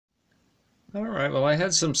All right, well, I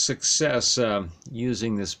had some success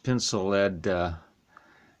using this pencil lead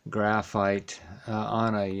graphite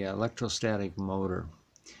on a electrostatic motor.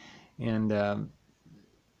 And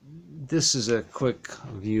this is a quick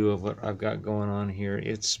view of what I've got going on here.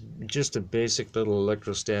 It's just a basic little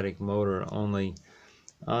electrostatic motor, only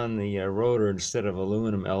on the rotor, instead of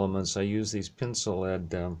aluminum elements, I use these pencil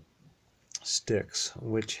lead sticks,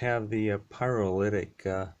 which have the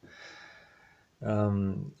pyrolytic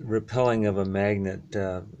repelling of a magnet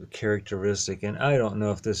characteristic. And I don't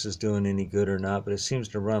know if this is doing any good or not, but it seems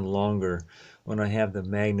to run longer when I have the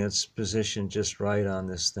magnets positioned just right on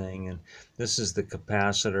this thing. And this is the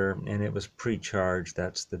capacitor, and it was pre-charged.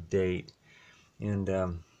 That's the date. And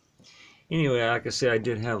anyway, like I say, I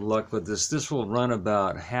did have luck with this. This will run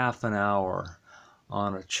about half an hour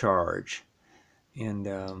on a charge. And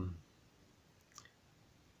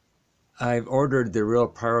I've ordered the real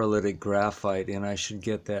pyrolytic graphite, and I should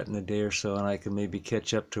get that in a day or so, and I can maybe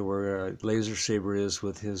catch up to where Laser Saber is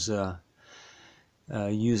with his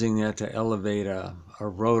using that to elevate a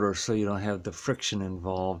rotor, so you don't have the friction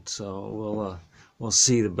involved. So we'll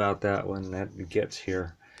see about that when that gets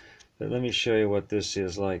here. But let me show you what this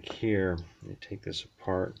is like here. Let me take this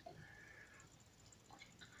apart,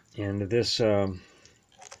 and this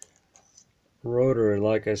rotor,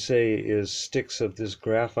 like I say, is sticks of this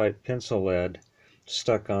graphite pencil lead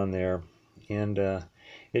stuck on there, and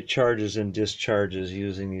it charges and discharges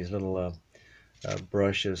using these little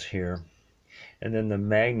brushes here. And then the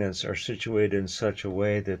magnets are situated in such a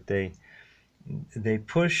way that they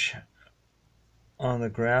push on the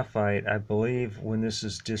graphite, I believe, when this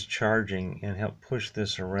is discharging, and help push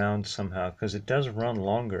this around somehow, because it does run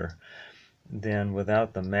longer than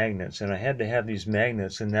without the magnets. And I had to have these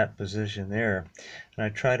magnets in that position there, and I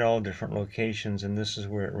tried all different locations, and this is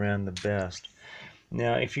where it ran the best.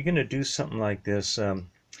 Now if you're going to do something like this,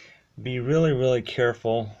 be really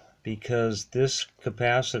careful, because this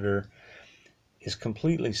capacitor is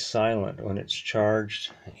completely silent when it's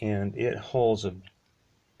charged, and it holds a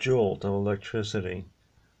jolt of electricity,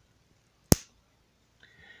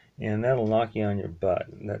 and that'll knock you on your butt,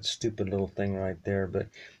 that stupid little thing right there. But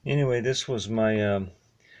anyway, this was my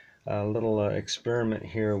little experiment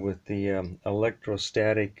here with the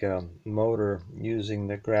electrostatic motor using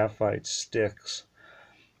the graphite sticks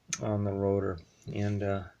on the rotor, and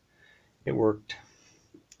it worked.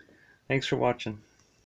 Thanks for watching.